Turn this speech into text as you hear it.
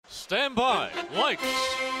Stand by. Lights,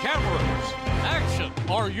 cameras, action.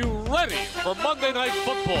 Are you ready for Monday Night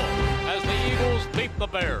Football as the Eagles beat the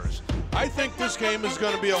Bears? I think this game is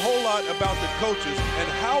going to be a whole lot about the coaches and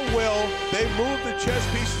how well they move the chess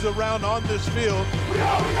pieces around on this field.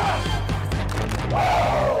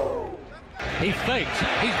 He fakes.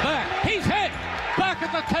 He's back. He's hit. Back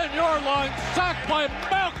at the 10-yard line. Sacked by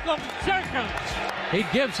Malcolm Jenkins. He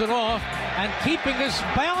gives it off, and keeping his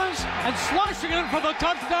balance and slashing in for the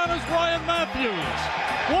touchdown is Ryan Matthews.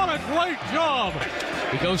 What a great job.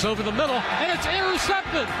 He goes over the middle, and it's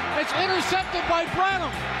intercepted. It's intercepted by Branham.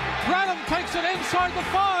 Branham takes it inside the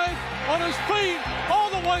 5 on his feet all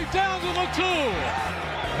the way down to the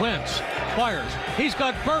 2. Wentz fires. He's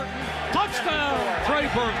got Burton. Touchdown, Trey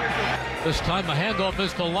Burton. This time a handoff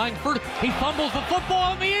is to Langford. He fumbles the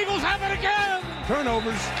football, and the Eagles have it again.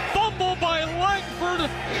 Turnovers. Fumble by Langford.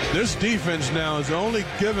 This defense now has only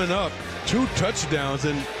given up 2 touchdowns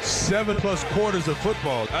in 7+ quarters of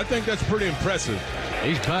football. I think that's pretty impressive.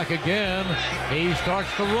 He's back again. He starts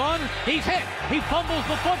to run. He's hit. He fumbles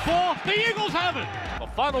the football. The Eagles have it. The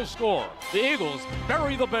final score, the Eagles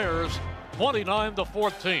bury the Bears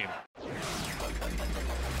 29-14.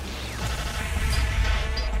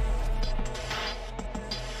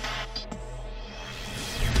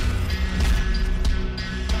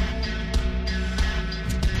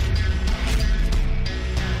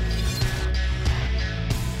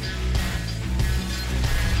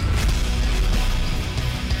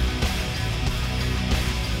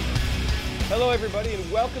 Hello, everybody,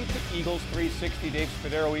 and welcome to Eagles 360. Dave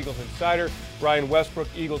Spadaro, Eagles Insider, Brian Westbrook,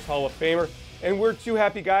 Eagles Hall of Famer, and we're 2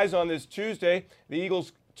 happy guys on this Tuesday. The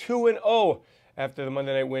Eagles 2-0 after the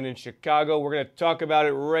Monday night win in Chicago. We're going to talk about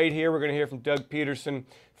it right here. We're going to hear from Doug Peterson.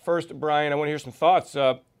 First, Brian, I want to hear some thoughts.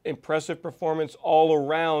 Impressive performance all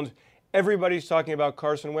around. Everybody's talking about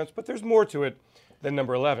Carson Wentz, but there's more to it than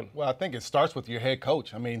number 11. Well, I think it starts with your head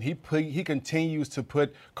coach. I mean, he continues to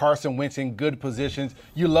put Carson Wentz in good positions.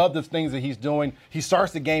 You love the things that he's doing. He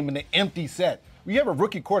starts the game in an empty set. When you have a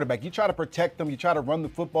rookie quarterback, you try to protect them, you try to run the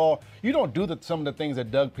football. You don't do some of the things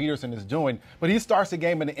that Doug Peterson is doing, but he starts the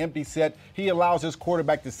game in an empty set. He allows his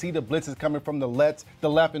quarterback to see the blitzes coming from the left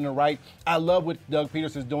and the right. I love what Doug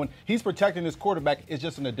Peterson's doing. He's protecting his quarterback. It's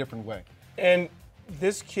just in a different way. And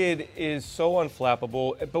this kid is so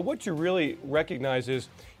unflappable, but what you really recognize is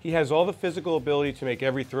he has all the physical ability to make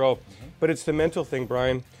every throw, but it's the mental thing,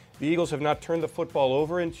 Brian. The Eagles have not turned the football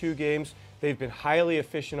over in 2 games. They've been highly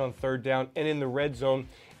efficient on 3rd down and in the red zone,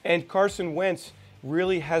 and Carson Wentz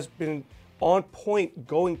really has been on point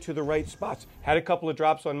going to the right spots. Had a couple of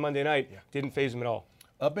drops on Monday night, didn't faze him at all.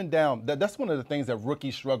 Up and down. That's one of the things that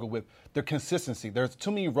rookies struggle with, the consistency. There's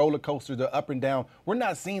too many roller coasters, they're up and down. We're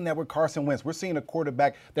not seeing that with Carson Wentz. We're seeing a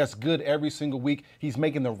quarterback that's good every single week. He's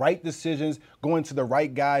making the right decisions, going to the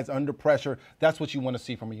right guys under pressure. That's what you want to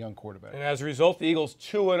see from a young quarterback. And as a result, the Eagles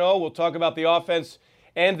 2-0. We'll talk about the offense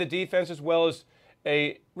and the defense, as well as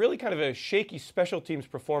a really kind of a shaky special teams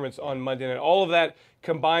performance on Monday night. All of that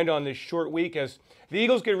combined on this short week as the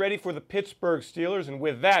Eagles get ready for the Pittsburgh Steelers. And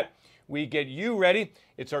with that, we get you ready.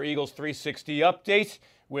 It's our Eagles 360 update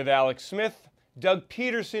with Alex Smith, Doug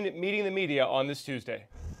Peterson meeting the media on this Tuesday.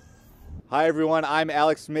 Hi everyone, I'm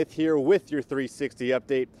Alex Smith here with your 360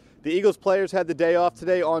 update. The Eagles players had the day off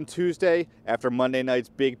today on Tuesday after Monday night's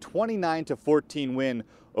big 29-14 win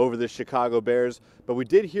over the Chicago Bears. But we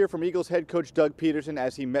did hear from Eagles head coach Doug Peterson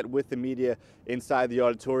as he met with the media inside the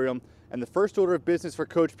auditorium. And the first order of business for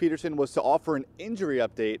Coach Peterson was to offer an injury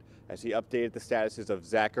update as he updated the statuses of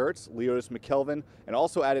Zach Ertz, Leodis McKelvin, and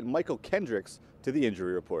also added Michael Kendricks to the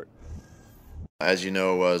injury report. As you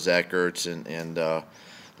know, Zach Ertz and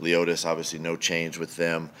Leodis, obviously no change with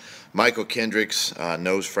them. Michael Kendricks,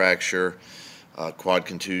 nose fracture, quad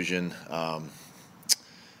contusion.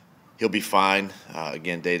 He'll be fine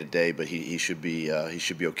again day to day, but he should be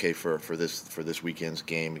okay for this weekend's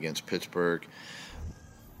game against Pittsburgh.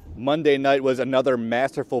 Monday night was another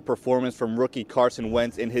masterful performance from rookie Carson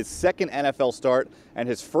Wentz in his 2nd NFL start and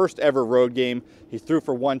his first ever road game. He threw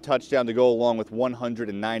for 1 touchdown to go along with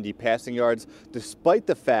 190 passing yards, despite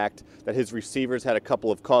the fact that his receivers had a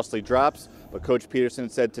couple of costly drops. But Coach Peterson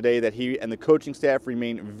said today that he and the coaching staff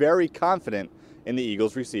remain very confident in the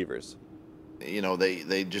Eagles receivers. You know,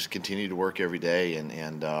 they just continue to work every day,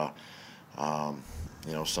 and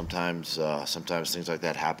you know, sometimes things like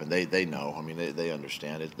that happen. They know. I mean, they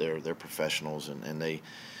understand it. They're professionals, and they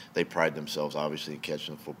pride themselves obviously in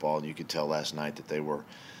catching the football. And you could tell last night that they were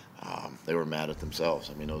mad at themselves.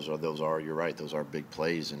 I mean, those are you're right. Those are big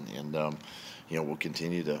plays, and you know, we'll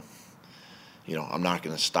continue to. You know, I'm not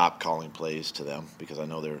going to stop calling plays to them because I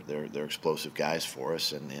know they're explosive guys for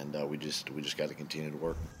us, and we just got to continue to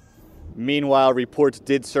work. Meanwhile, reports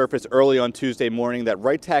did surface early on Tuesday morning that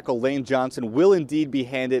right tackle Lane Johnson will indeed be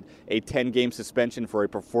handed a 10-game suspension for a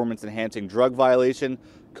performance-enhancing drug violation.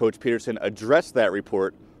 Coach Peterson addressed that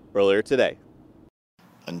report earlier today.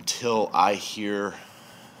 Until I hear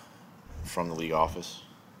from the league office,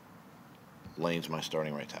 Lane's my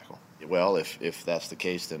starting right tackle. Well, if that's the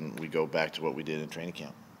case, then we go back to what we did in training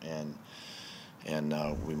camp,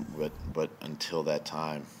 but until that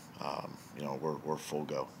time, we're full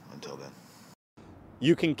go until then.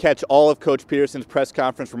 You can catch all of Coach Peterson's press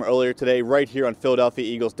conference from earlier today right here on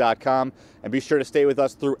PhiladelphiaEagles.com, and be sure to stay with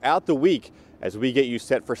us throughout the week as we get you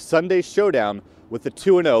set for Sunday's showdown with the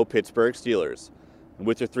 2-0 Pittsburgh Steelers. And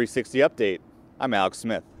with your 360 update, I'm Alex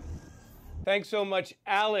Smith. Thanks so much,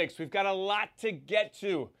 Alex. We've got a lot to get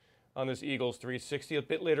to on this Eagles 360. A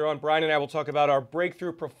bit later on, Brian and I will talk about our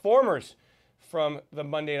breakthrough performers from the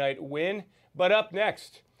Monday night win. But up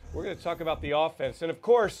next, we're going to talk about the offense. And of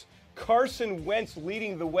course, Carson Wentz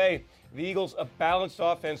leading the way. The Eagles, a balanced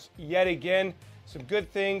offense yet again. Some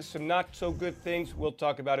good things, some not so good things. We'll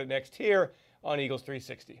talk about it next here on Eagles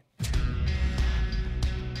 360.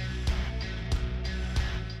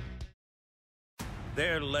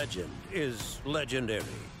 Their legend is legendary.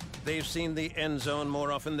 They've seen the end zone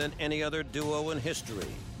more often than any other duo in history.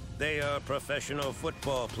 They are professional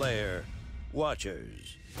football player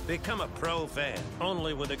watchers. Become a pro fan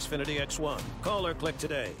only with Xfinity X1. Call or click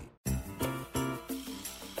today.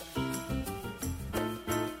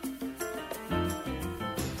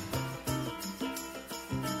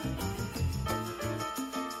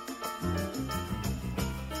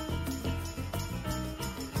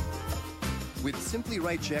 With Simply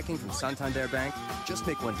Right checking from Santander Bank, just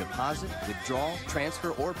make one deposit, withdrawal,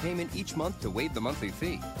 transfer, or payment each month to waive the monthly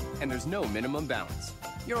fee. And there's no minimum balance.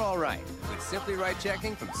 You're all right with Simply Right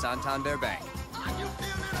checking from Santander Bank.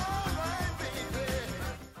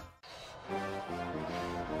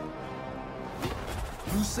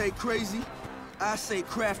 You say crazy, I say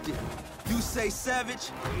crafted. You say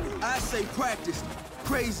savage, I say practiced.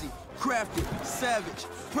 Crazy, crafted, savage,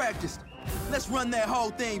 practiced. Let's run that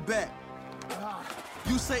whole thing back.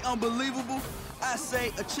 You say unbelievable, I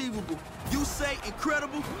say achievable. You say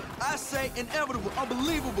incredible, I say inevitable.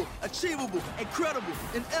 Unbelievable, achievable, incredible,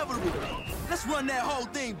 inevitable. Let's run that whole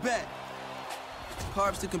thing back.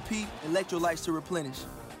 Carbs to compete, electrolytes to replenish.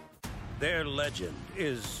 Their legend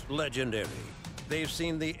is legendary. They've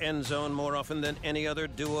seen the end zone more often than any other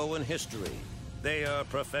duo in history. They are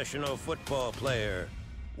professional football player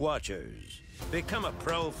watchers. Become a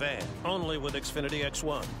pro fan only with Xfinity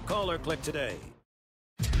X1. Call or click today.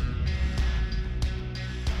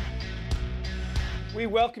 We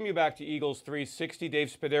welcome you back to Eagles 360.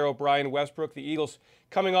 Dave Spadaro, Brian Westbrook. The Eagles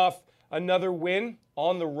coming off another win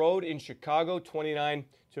on the road in Chicago,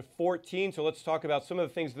 29-14. So let's talk about some of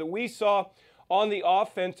the things that we saw on the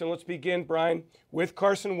offense. And let's begin, Brian, with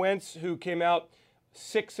Carson Wentz, who came out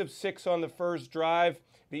 6 of 6 on the first drive.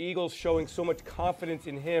 The Eagles showing so much confidence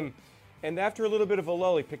in him. And after a little bit of a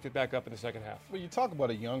lull, he picked it back up in the second half. Well, you talk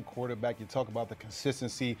about a young quarterback, you talk about the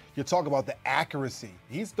consistency, you talk about the accuracy.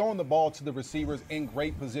 He's throwing the ball to the receivers in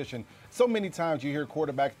great position. So many times you hear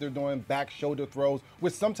quarterbacks, they're doing back shoulder throws,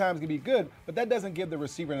 which sometimes can be good, but that doesn't give the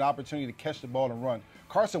receiver an opportunity to catch the ball and run.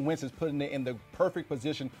 Carson Wentz is putting it in the perfect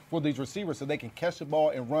position for these receivers so they can catch the ball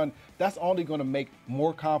and run. That's only going to make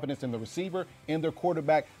more confidence in the receiver and their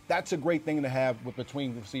quarterback. That's a great thing to have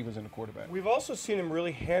between the receivers and the quarterback. We've also seen him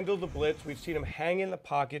really handle the blitz. We've seen him hang in the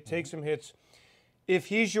pocket, take some hits. If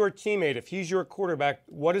he's your teammate, if he's your quarterback,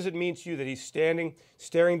 what does it mean to you that he's standing,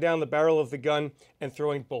 staring down the barrel of the gun and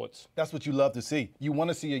throwing bullets? That's what you love to see. You want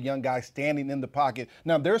to see a young guy standing in the pocket.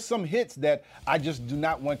 Now, there's some hits that I just do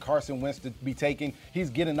not want Carson Wentz to be taking. He's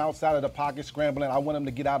getting outside of the pocket, scrambling. I want him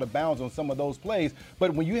to get out of bounds on some of those plays.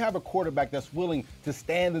 But when you have a quarterback that's willing to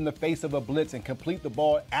stand in the face of a blitz and complete the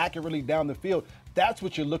ball accurately down the field, that's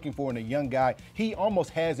what you're looking for in a young guy. He almost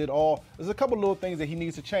has it all. There's a couple little things that he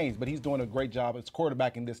needs to change, but he's doing a great job as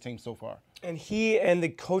quarterbacking this team so far. And he and the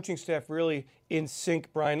coaching staff really in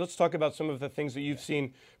sync, Brian. Let's talk about some of the things that you've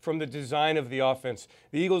seen from the design of the offense.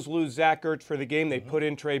 The Eagles lose Zach Ertz for the game. They put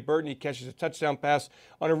in Trey Burton. He catches a touchdown pass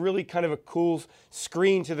on a really kind of a cool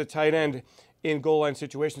screen to the tight end in goal line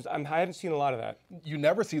situations. I haven't seen a lot of that. You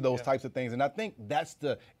never see those types of things, and I think that's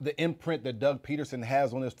the imprint that Doug Peterson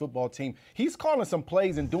has on this football team. He's calling some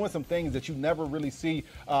plays and doing some things that you never really see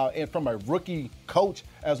from a rookie coach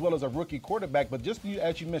as well as a rookie quarterback. But just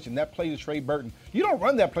as you mentioned, that play to Trey Burton, you don't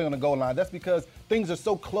run that play on the goal line. That's because things are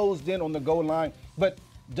so closed in on the goal line. But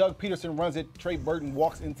Doug Peterson runs it. Trey Burton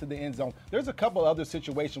walks into the end zone. There's a couple other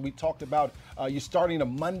situations we talked about. You're starting a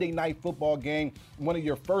Monday night football game, one of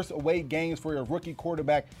your first away games for your rookie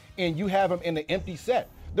quarterback, and you have him in the empty set.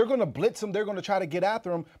 They're going to blitz him. They're going to try to get after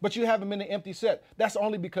him, but you have him in an empty set. That's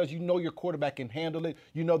only because you know your quarterback can handle it.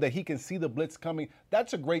 You know that he can see the blitz coming.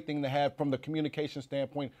 That's a great thing to have from the communication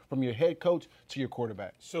standpoint, from your head coach to your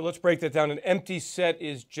quarterback. So let's break that down. An empty set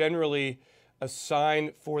is generally a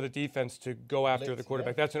sign for the defense to go after the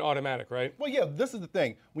quarterback. That's an automatic, right? Well, yeah, this is the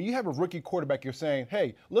thing. When you have a rookie quarterback, you're saying,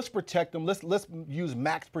 hey, let's protect them. Let's use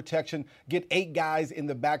max protection, get 8 guys in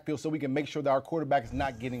the backfield so we can make sure that our quarterback is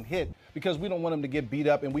not getting hit, because we don't want him to get beat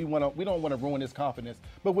up and we don't want to ruin his confidence.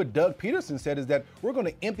 But what Doug Peterson said is that we're going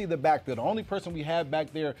to empty the backfield. The only person we have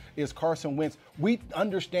back there is Carson Wentz. We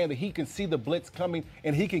understand that he can see the blitz coming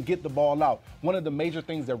and he can get the ball out. One of the major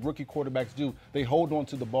things that rookie quarterbacks do, they hold on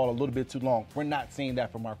to the ball a little bit too long. We're not seeing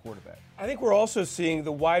that from our quarterback. I think we're also seeing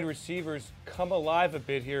the wide receivers come alive a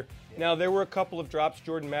bit here. Now, there were a couple of drops.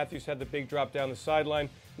 Jordan Matthews had the big drop down the sideline.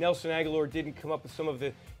 Nelson Aguilar didn't come up with some of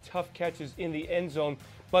the tough catches in the end zone,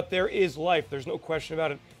 but there is life. There's no question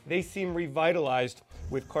about it. They seem revitalized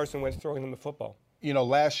with Carson Wentz throwing them the football. You know,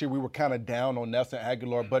 last year we were kind of down on Nelson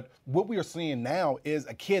Aguilar, but what we are seeing now is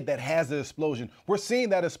a kid that has an explosion. We're seeing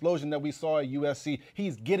that explosion that we saw at USC.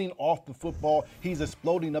 He's getting off the football, he's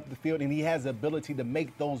exploding up the field, and he has the ability to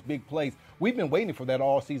make those big plays. We've been waiting for that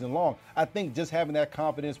all season long. I think just having that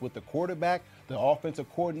confidence with the quarterback, the offensive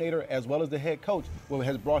coordinator, as well as the head coach,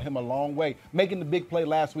 has brought him a long way. Making the big play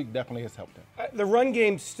last week definitely has helped him. The run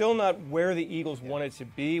game's still not where the Eagles want it to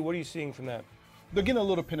be. What are you seeing from that? They're getting a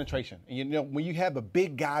little penetration. And you know, when you have a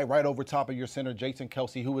big guy right over top of your center, Jason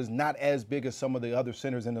Kelce, who is not as big as some of the other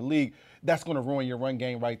centers in the league, that's going to ruin your run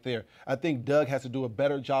game right there. I think Doug has to do a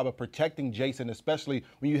better job of protecting Jason, especially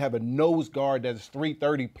when you have a nose guard that's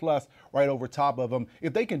 330 plus right over top of him.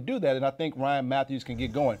 If they can do that, and I think Ryan Matthews can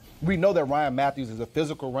get going. We know that Ryan Matthews is a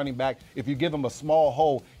physical running back. If you give him a small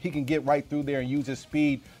hole, he can get right through there and use his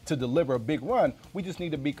speed to deliver a big run. We just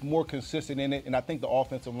need to be more consistent in it, and I think the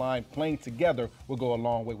offensive line playing together will go a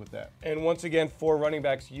long way with that. And once again, 4 running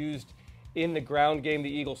backs used in the ground game. The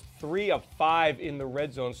Eagles 3 of 5 in the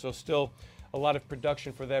red zone, so still a lot of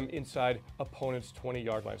production for them inside opponents'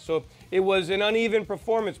 20-yard line. So it was an uneven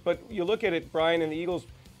performance, but you look at it, Brian, and the Eagles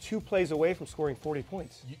 2 plays away from scoring 40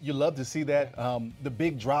 points. You love to see that. The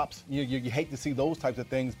big drops, you hate to see those types of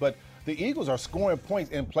things, but the Eagles are scoring points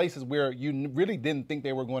in places where you really didn't think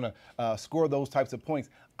they were going to score those types of points.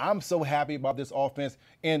 I'm so happy about this offense,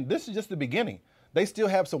 and this is just the beginning. They still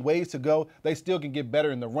have some ways to go. They still can get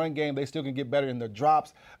better in the run game. They still can get better in the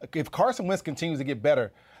drops. If Carson Wentz continues to get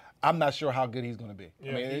better, I'm not sure how good he's going to be.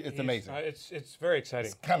 Yeah, I mean, it's amazing. It's very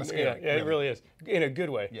exciting. It's kind of scary. Yeah, it really is, in a good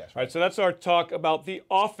way. Yes. All right, so that's our talk about the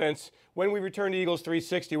offense. When we return to Eagles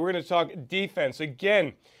 360, we're going to talk defense.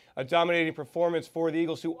 Again, a dominating performance for the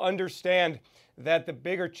Eagles, who understand that the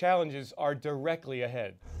bigger challenges are directly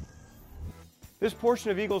ahead. This portion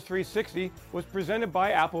of Eagles 360 was presented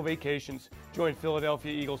by Apple Vacations. Join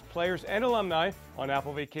Philadelphia Eagles players and alumni on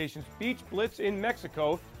Apple Vacations Beach Blitz in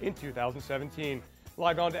Mexico in 2017.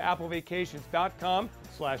 Log on to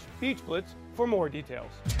applevacations.com/beachblitz for more details.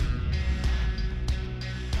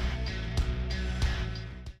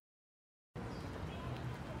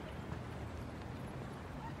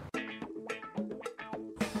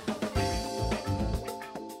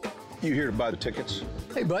 You here to buy the tickets?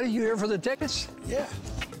 Hey, buddy, you here for the tickets? Yeah.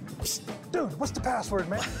 Dude, what's the password,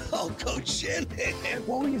 man? Oh, Coach Shannon.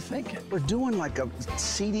 What were you thinking? We're doing like a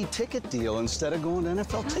CD ticket deal instead of going to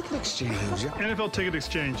NFL Ticket Exchange. NFL Ticket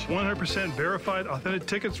Exchange. 100% verified, authentic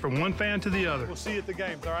tickets from one fan to the other. We'll see you at the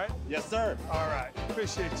games, all right? Yes, sir. All right.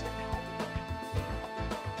 Appreciate you.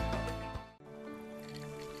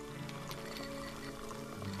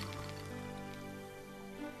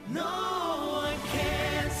 No one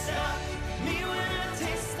can stop me when I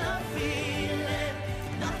taste the feeling.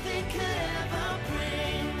 Nothing could ever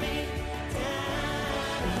bring me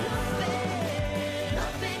down.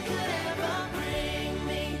 Nothing could ever bring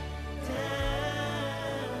me down.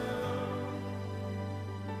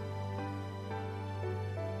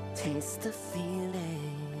 Taste the feeling.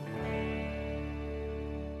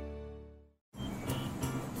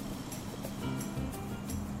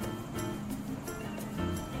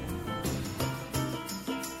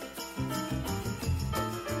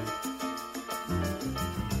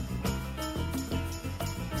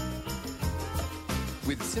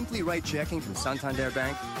 With Simply Right checking from Santander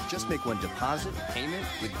Bank, just make one deposit, payment,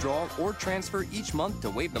 withdrawal, or transfer each month to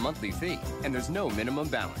waive the monthly fee. And there's no minimum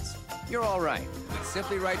balance. You're all right with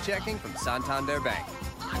Simply Right checking from Santander Bank.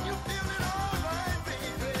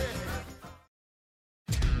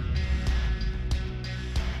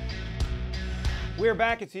 We're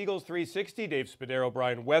back. It's Eagles 360. Dave Spadaro,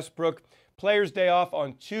 Brian Westbrook. Players' day off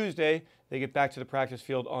on Tuesday. They get back to the practice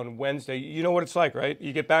field on Wednesday. You know what it's like, right?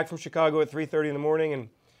 You get back from Chicago at 3:30 in the morning and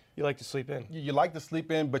you like to sleep in. You like to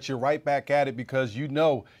sleep in, but you're right back at it because you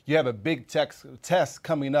know you have a big test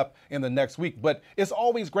coming up in the next week. But it's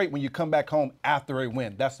always great when you come back home after a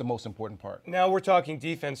win. That's the most important part. Now we're talking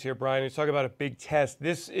defense here, Brian. You talk about a big test.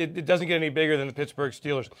 It doesn't get any bigger than the Pittsburgh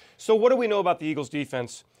Steelers. So what do we know about the Eagles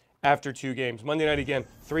defense after 2 games? Monday night again,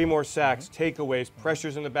 3 more sacks, takeaways,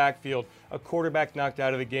 pressures in the backfield, a quarterback knocked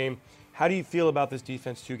out of the game. How do you feel about this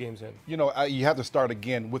defense 2 games in? You know, you have to start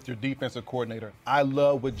again with your defensive coordinator. I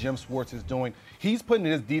love what Jim Schwartz is doing. He's putting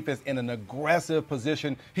his defense in an aggressive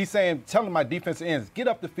position. He's saying, telling my defensive ends, get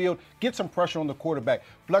up the field, get some pressure on the quarterback.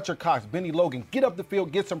 Fletcher Cox, Benny Logan, get up the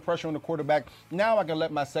field, get some pressure on the quarterback. Now I can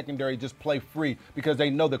let my secondary just play free because they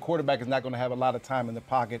know the quarterback is not going to have a lot of time in the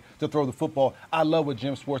pocket to throw the football. I love what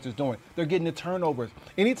Jim Schwartz is doing. They're getting the turnovers.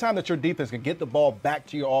 Anytime that your defense can get the ball back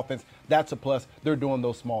to your offense, that's a plus. They're doing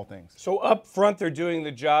those small things. So up front, they're doing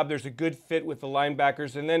the job. There's a good fit with the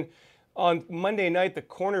linebackers. And then on Monday night, the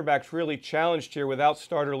cornerbacks really challenged here without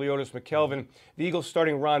starter Leotis McKelvin. The Eagles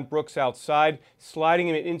starting Ron Brooks outside, sliding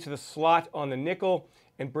him into the slot on the nickel,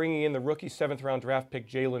 and bringing in the rookie 7th-round draft pick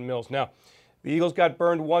Jalen Mills. Now, the Eagles got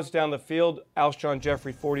burned once down the field. Alshon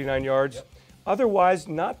Jeffrey, 49 yards. Yep. Otherwise,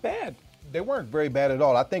 not bad. They weren't very bad at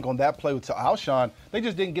all. I think on that play with Alshon, they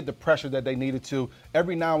just didn't get the pressure that they needed to.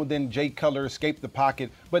 Every now and then, Jay Cutler escaped the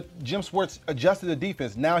pocket, but Jim Schwartz adjusted the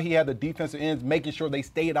defense. Now he had the defensive ends making sure they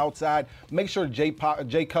stayed outside, make sure Jay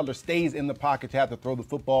Cutler stays in the pocket to have to throw the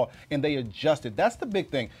football, and they adjusted. That's the big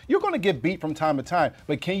thing. You're going to get beat from time to time,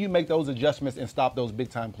 but can you make those adjustments and stop those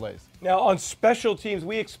big-time plays? Now, on special teams,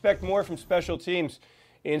 we expect more from special teams.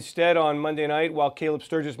 Instead, on Monday night, while Caleb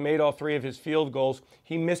Sturgis made all 3 of his field goals,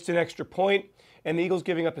 he missed an extra point, and the Eagles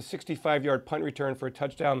giving up a 65-yard punt return for a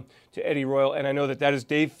touchdown to Eddie Royal. And I know that is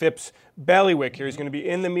Dave Phipps' bailiwick here. He's going to be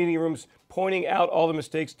in the meeting rooms pointing out all the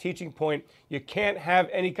mistakes, teaching point. You can't have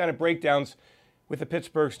any kind of breakdowns with the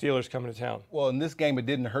Pittsburgh Steelers coming to town. Well, in this game, it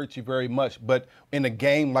didn't hurt you very much. But in a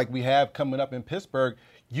game like we have coming up in Pittsburgh,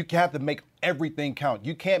 you have to make everything count.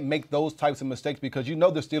 You can't make those types of mistakes because you know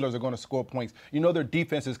the Steelers are going to score points. You know their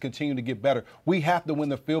defenses continue to get better. We have to win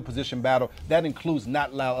the field position battle. That includes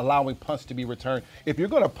not allowing punts to be returned. If you're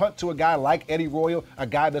going to punt to a guy like Eddie Royal, a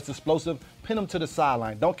guy that's explosive, pin him to the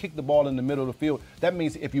sideline. Don't kick the ball in the middle of the field. That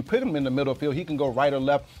means if you put him in the middle of the field, he can go right or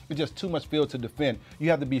left. It's just too much field to defend. You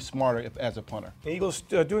have to be smarter as a punter. The Eagles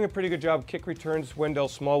doing a pretty good job. Kick returns. Wendell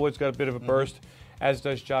Smallwood's got a bit of a burst, as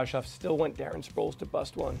does Josh Huff. Still want Darren Sproles to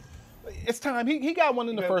bust one. It's time. He got one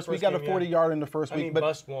in the first week. Got a 40-yard in the first week. But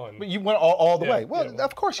bust one. But you went all the way. Well,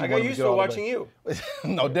 of course you. I got used to watching you.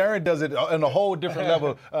 No, Darren does it on a whole different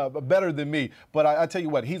level, better than me. But I tell you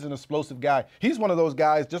what, he's an explosive guy. He's one of those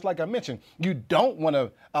guys, just like I mentioned. You don't want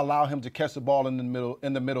to allow him to catch the ball in the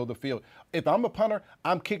middle of the field. If I'm a punter,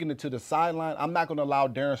 I'm kicking it to the sideline. I'm not going to allow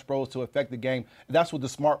Darren Sproles to affect the game. That's what the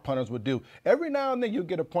smart punters would do. Every now and then you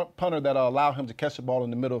get a punter that'll allow him to catch the ball in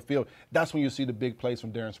the middle of the field. That's when you see the big plays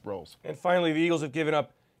from Darren Sproles. And finally, the Eagles have given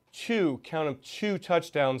up 2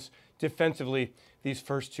 touchdowns defensively these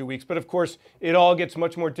first 2 weeks. But of course, it all gets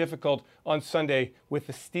much more difficult on Sunday with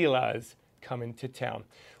the Steelers coming to town.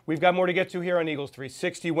 We've got more to get to here on Eagles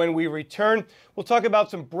 360. When we return, we'll talk about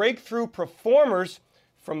some breakthrough performers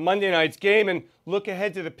from Monday night's game and look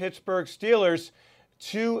ahead to the Pittsburgh Steelers,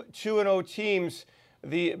 2-0 teams,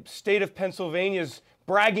 the state of Pennsylvania's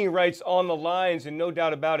bragging rights on the lines, and no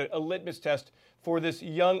doubt about it, a litmus test for this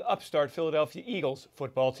young upstart Philadelphia Eagles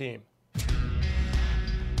football team.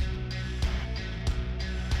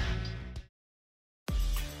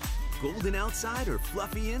 Golden outside or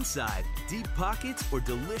fluffy inside, deep pockets or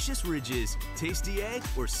delicious ridges, tasty egg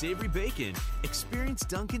or savory bacon. Experience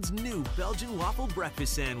Dunkin's new Belgian waffle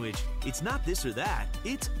breakfast sandwich. It's not this or that,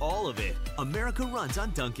 it's all of it. America runs on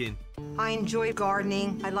Dunkin'. I enjoy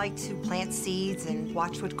gardening. I like to plant seeds and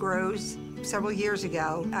watch what grows. Several years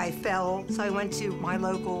ago, I fell, so I went to my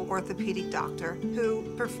local orthopedic doctor who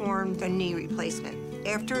performed a knee replacement.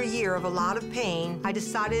 After a year of a lot of pain, I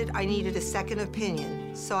decided I needed a second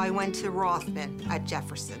opinion, so I went to Rothman at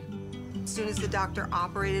Jefferson. As soon as the doctor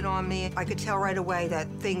operated on me, I could tell right away that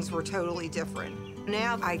things were totally different.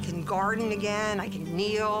 Now I can garden again, I can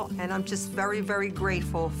kneel, and I'm just very, very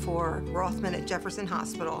grateful for Rothman at Jefferson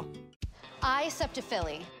Hospital. I SEPTA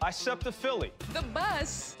Philly. I SEPTA Philly. The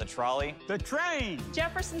bus. The trolley. The train.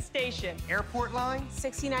 Jefferson Station. Airport line.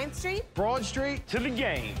 69th Street. Broad Street. To the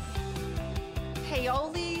game.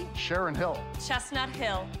 Paoli. Sharon Hill. Chestnut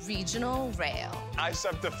Hill. Regional Rail. I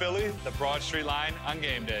SEPTA Philly. The Broad Street line on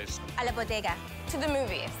game days. A la bodega. To the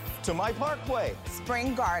movies. to my Parkway.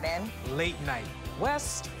 Spring Garden. Late night.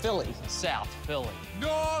 West Philly. South Philly.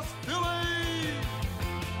 North Philly!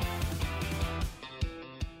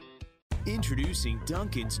 Introducing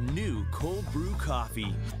Dunkin's new cold brew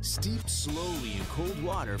coffee, steeped slowly in cold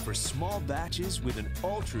water for small batches with an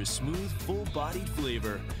ultra-smooth, full-bodied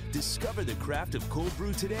flavor. Discover the craft of cold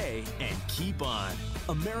brew today and keep on.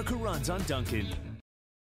 America runs on Dunkin'.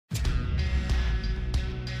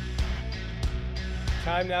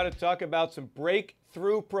 Time now to talk about some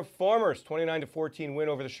breakthrough performers. 29-14 win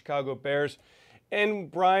over the Chicago Bears.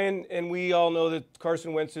 And Brian, and we all know that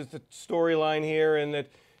Carson Wentz is the storyline here and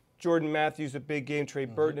that Jordan Matthews a big game, Trey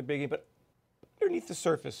Burton a big game, but underneath the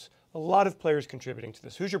surface, a lot of players contributing to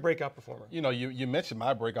this. Who's your breakout performer? You know, you mentioned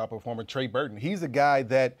my breakout performer, Trey Burton. He's a guy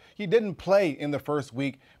that he didn't play in the first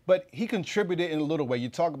week, but he contributed in a little way. You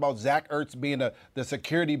talk about Zach Ertz being the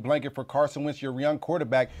security blanket for Carson Wentz, your young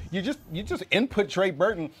quarterback. You just input Trey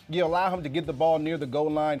Burton. You allow him to get the ball near the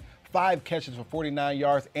goal line. 5 catches for 49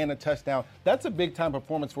 yards and a touchdown. That's a big-time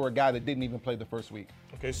performance for a guy that didn't even play the first week.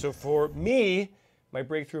 Okay, so for me, my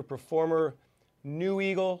breakthrough performer, new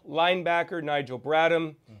Eagle, linebacker Nigel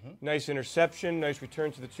Bradham. Nice interception, nice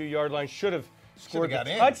return to the 2-yard line. Should have scored the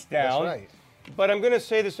touchdown. That's right. But I'm going to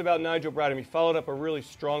say this about Nigel Bradham. He followed up a really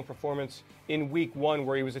strong performance in week 1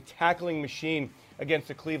 where he was a tackling machine against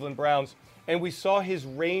the Cleveland Browns. And we saw his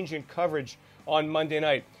range and coverage on Monday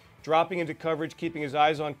night. Dropping into coverage, keeping his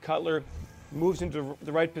eyes on Cutler, moves into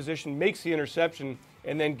the right position, makes the interception,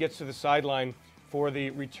 and then gets to the sideline for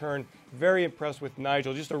the return. Very impressed with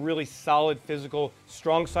Nigel. Just a really solid, physical,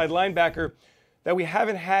 strong side linebacker that we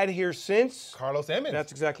haven't had here since Carlos Emmons.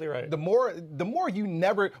 That's exactly right. The more you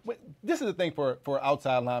never – this is the thing for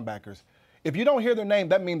outside linebackers. If you don't hear their name,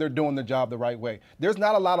 that means they're doing the job the right way. There's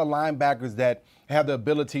not a lot of linebackers that have the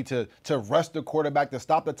ability to rush the quarterback, to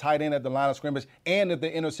stop the tight end at the line of scrimmage, and if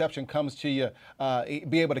the interception comes to you,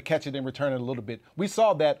 be able to catch it and return it a little bit. We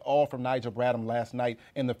saw that all from Nigel Bradham last night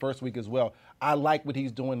in the first week as well. I like what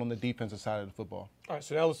he's doing on the defensive side of the football. All right,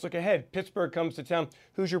 so now let's look ahead. Pittsburgh comes to town.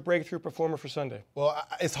 Who's your breakthrough performer for Sunday? Well,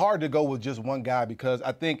 it's hard to go with just one guy because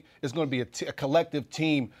I think it's going to be a collective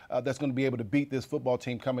team that's going to be able to beat this football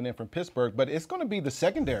team coming in from Pittsburgh, but it's going to be the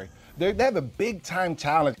secondary. They have a big-time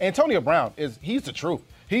challenge. Antonio Brown, he's the truth.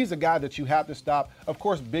 He's a guy that you have to stop. Of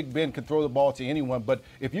course, Big Ben can throw the ball to anyone, but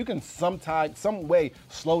if you can some way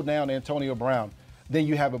slow down Antonio Brown, then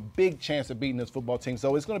you have a big chance of beating this football team.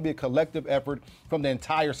 So it's going to be a collective effort from the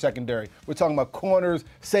entire secondary. We're talking about corners,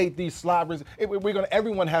 safeties, slobbers.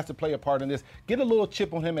 Everyone has to play a part in this. Get a little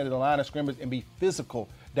chip on him at the line of scrimmage and be physical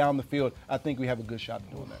down the field. I think we have a good shot at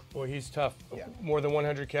doing that. Boy, he's tough. Yeah. More than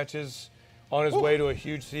 100 catches on his way to a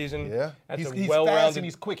huge season. Yeah, That's he's fast and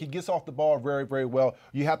he's quick. He gets off the ball very, very well.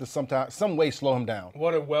 You have to some way slow him down.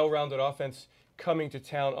 What a well-rounded offense coming to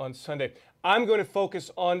town on Sunday. I'm going to focus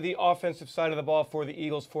on the offensive side of the ball for the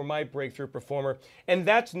Eagles for my breakthrough performer, and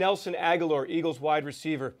that's Nelson Agholor, Eagles wide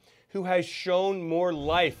receiver, who has shown more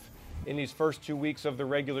life in these first 2 weeks of the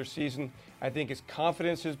regular season. I think his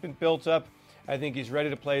confidence has been built up. I think he's ready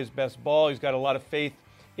to play his best ball. He's got a lot of faith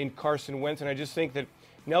in Carson Wentz, and I just think that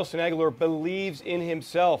Nelson Agholor believes in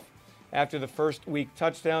himself after the first week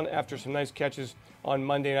touchdown, after some nice catches on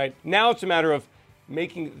Monday night. Now it's a matter of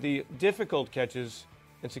making the difficult catches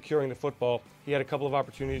and securing the football. He had a couple of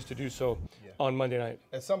opportunities to do so on Monday night.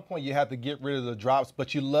 At some point, you have to get rid of the drops,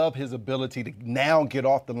 but you love his ability to now get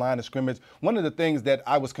off the line of scrimmage. One of the things that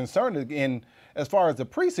I was concerned in as far as the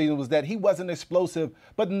preseason was that he wasn't explosive,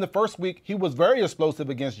 but in the first week, he was very explosive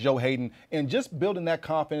against Joe Hayden, and just building that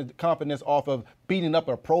confidence off of beating up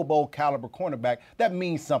a Pro Bowl caliber cornerback, that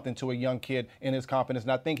means something to a young kid in his confidence,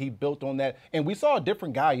 and I think he built on that. And we saw a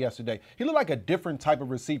different guy yesterday. He looked like a different type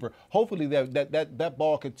of receiver. Hopefully that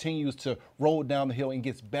ball continues to roll down the hill and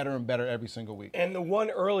gets better and better every single week. And the one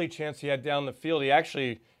early chance he had down the field, he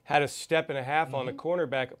actually had a step and a half on the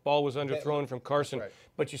cornerback. Ball was underthrown from Carson. Right.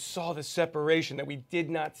 But you saw the separation that we did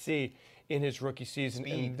not see in his rookie season.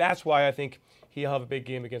 And that's why I think he'll have a big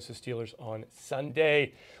game against the Steelers on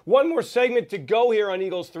Sunday. One more segment to go here on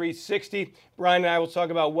Eagles 360. Brian and I will talk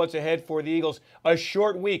about what's ahead for the Eagles. A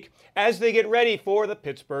short week as they get ready for the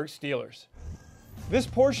Pittsburgh Steelers. This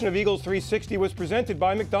portion of Eagles 360 was presented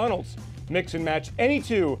by McDonald's. Mix and match any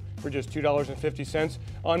two for just $2.50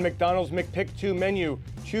 on McDonald's McPick 2 menu.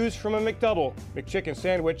 Choose from a McDouble, McChicken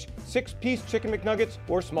sandwich, 6-piece chicken McNuggets,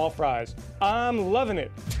 or small fries. I'm loving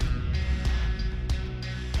it.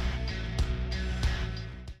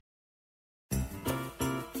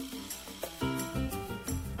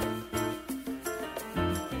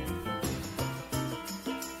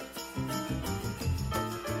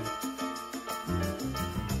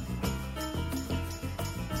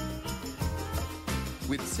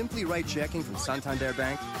 With Simply Right checking from Santander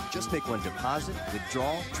Bank, just make one deposit,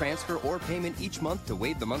 withdrawal, transfer, or payment each month to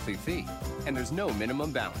waive the monthly fee. And there's no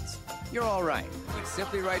minimum balance. You're all right with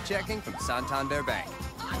Simply Right checking from Santander Bank.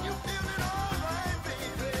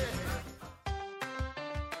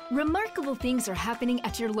 Remarkable things are happening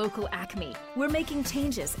at your local Acme. We're making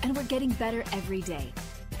changes and we're getting better every day.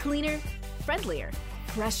 Cleaner, friendlier,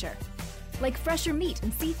 fresher. Like fresher meat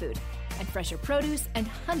and seafood, and fresher produce and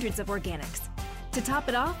hundreds of organics. To top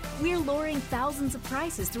it off, we're lowering thousands of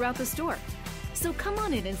prices throughout the store. So come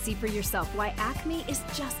on in and see for yourself why Acme is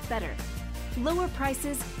just better. Lower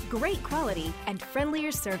prices, great quality, and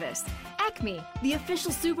friendlier service. Acme, the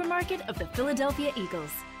official supermarket of the Philadelphia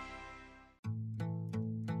Eagles.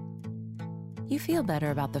 You feel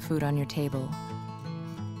better about the food on your table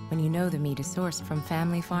when you know the meat is sourced from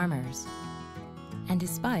family farmers and is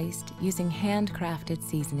spiced using handcrafted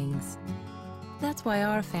seasonings. That's why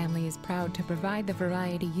our family is proud to provide the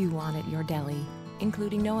variety you want at your deli,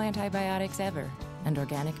 including no antibiotics ever and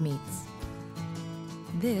organic meats.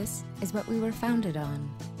 This is what we were founded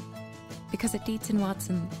on. Because at Dietz &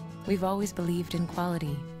 Watson, we've always believed in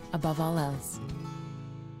quality above all else.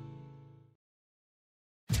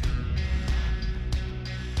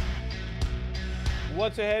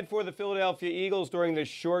 What's ahead for the Philadelphia Eagles during this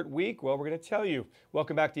short week? Well, we're going to tell you.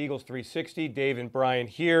 Welcome back to Eagles 360. Dave and Brian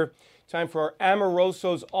here. Time for our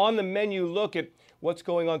Amoroso's On the Menu look at what's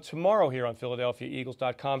going on tomorrow here on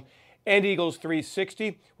PhiladelphiaEagles.com and Eagles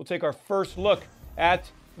 360. We'll take our first look at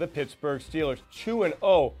the Pittsburgh Steelers.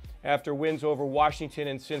 2-0 after wins over Washington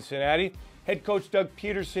and Cincinnati. Head coach Doug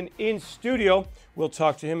Peterson in studio. We'll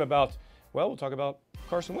talk to him about, well, we'll talk about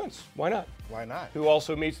Carson Wentz. Why not? Why not? Who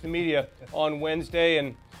also meets the media on Wednesday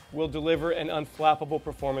and will deliver an unflappable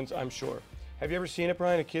performance, I'm sure. Have you ever seen it,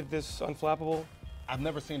 Brian, a kid this unflappable? I've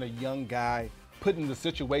never seen a young guy put in the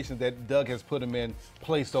situations that Doug has put him in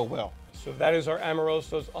play so well. So that is our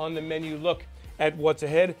Amoroso's On the Menu look at what's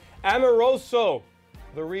ahead. Amoroso,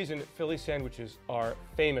 the reason Philly sandwiches are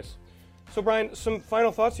famous. So, Brian, some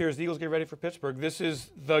final thoughts here as the Eagles get ready for Pittsburgh. This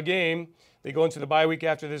is the game. They go into the bye week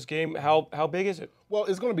after this game. How big is it? Well,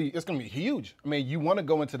 it's going to be huge. I mean, you want to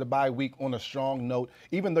go into the bye week on a strong note.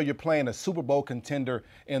 Even though you're playing a Super Bowl contender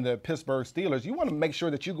in the Pittsburgh Steelers, you want to make sure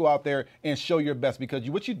that you go out there and show your best, because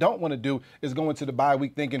what you don't want to do is go into the bye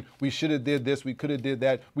week thinking we should have did this, we could have did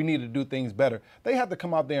that, we need to do things better. They have to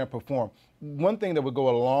come out there and perform. One thing that would go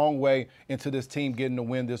a long way into this team getting the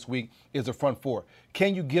win this week is the front four.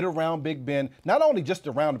 Can you get around Big Ben? Not only just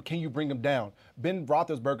around him, can you bring him down? Ben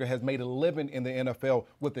Roethlisberger has made a living in the NFL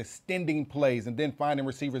with extending plays and then finding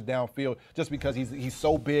receivers downfield just because he's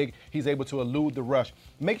so big, he's able to elude the rush.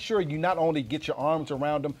 Make sure you not only get your arms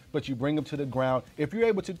around him, but you bring him to the ground. If you're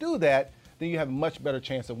able to do that, then you have a much better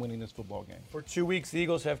chance of winning this football game. For 2 weeks, the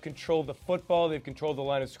Eagles have controlled the football. They've controlled the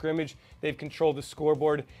line of scrimmage. They've controlled the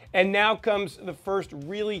scoreboard. And now comes the first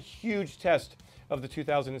really huge test of the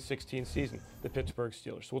 2016 season, the Pittsburgh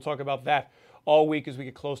Steelers. So we'll talk about that all week as we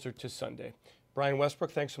get closer to Sunday. Brian Westbrook,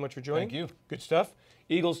 thanks so much for joining. Thank you. Good stuff.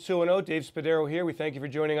 Eagles 2-0. Dave Spadaro here. We thank you for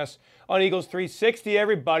joining us on Eagles 360,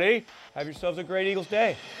 everybody. Have yourselves a great Eagles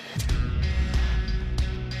day.